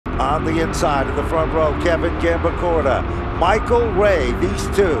On the inside of the front row, Kevin Gambacorta, Michael Ray. These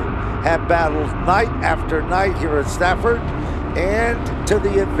two have battled night after night here at Stafford, and to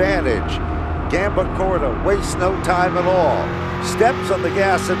the advantage. Gambacorta wastes no time at all. Steps on the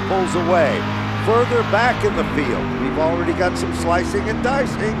gas and pulls away. Further back in the field, we've already got some slicing and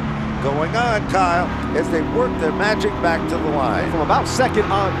dicing going on, Kyle, as they work their magic back to the line. From about second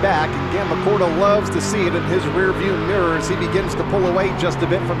on back, Gambacorta loves to see it in his rearview mirror as he begins to pull away just a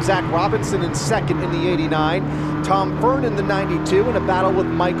bit from Zach Robinson in second in the 89. Tom Fern in the 92 in a battle with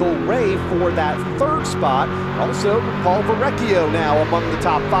Michael Ray for that third spot. Also, Paul Verrecchio now among the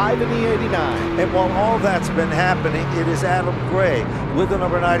top 5 in the 89. And while all that's been happening, it is Adam Gray with the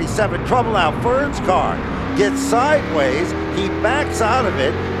number 97. Trouble now, Fern's car gets sideways, he backs out of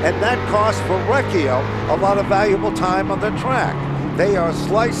it, and that costs Verrecchio a lot of valuable time on the track. They are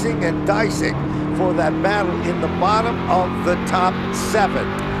slicing and dicing for that battle in the bottom of the top 7.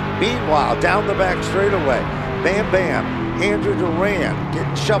 Meanwhile, down the back straightaway, Bam Bam, Andrew Duran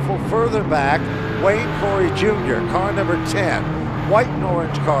getting shuffled further back, Wayne Corey Jr., car number 10, white and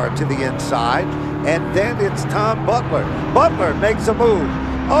orange car to the inside, and then it's Tom Butler. Butler makes a move.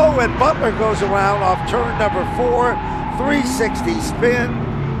 Oh, and Butler goes around off turn number 4, 360 spin,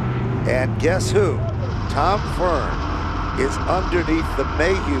 and guess who? Tom Fern is underneath the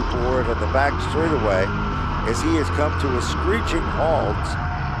Mayhew board on the back straightaway as he has come to a screeching halt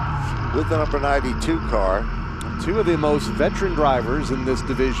with the number 92 car. Two of the most veteran drivers in this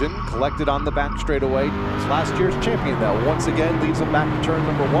division collected on the back straightaway. It's last year's champion, though, once again leads them back to turn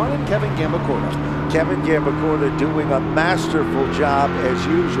number 1, and Kevin Gambacorta. Kevin Gambacorta doing a masterful job as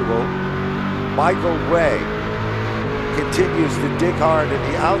usual. Michael Ray continues to dig hard in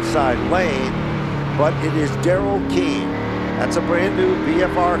the outside lane, but it is Daryl Keene. That's a brand new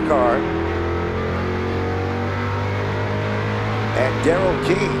BFR car. And Daryl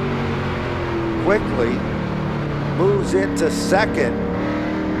Keene quickly moves into second.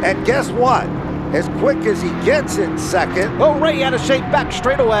 And guess what? As quick as he gets in second. Oh, Ray out of shape back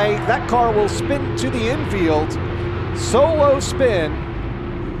straightaway. That car will spin to the infield. Solo spin.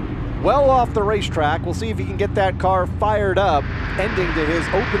 Well off the racetrack. We'll see if he can get that car fired up. Ending to his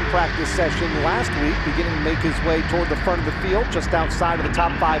open practice session last week, beginning to make his way toward the front of the field, just outside of the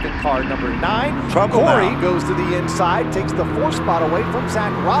top 5 in car number 9. Corey goes to the inside, takes the 4th spot away from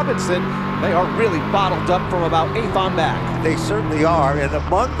Zach Robinson. They are really bottled up from about 8th on back. They certainly are, and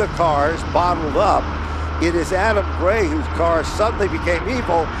among the cars bottled up, it is Adam Gray, whose car suddenly became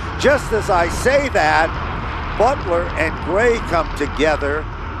evil. Just as I say that, Butler and Gray come together,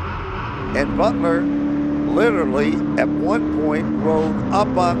 and Butler literally at one point rode up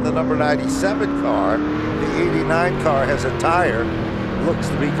on the number 97 car. The 89 car has a tire, looks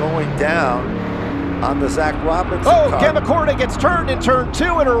to be going down on the Zach Robinson car. Gambacorta gets turned in turn 2,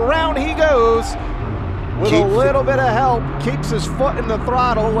 and around he goes with a little bit of help. Keeps his foot in the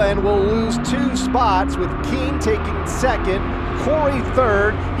throttle and will lose 2 spots, with Keene taking 2nd, Corey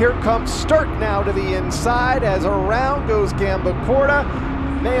 3rd. Here comes Sturck now to the inside as around goes Gambacorta.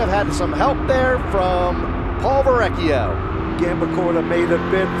 May have had some help there from Paul Verrecchio. Gambacorta made a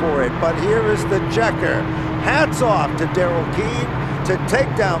bid for it, but here is the checker. Hats off to Daryl Keene to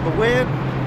take down the win.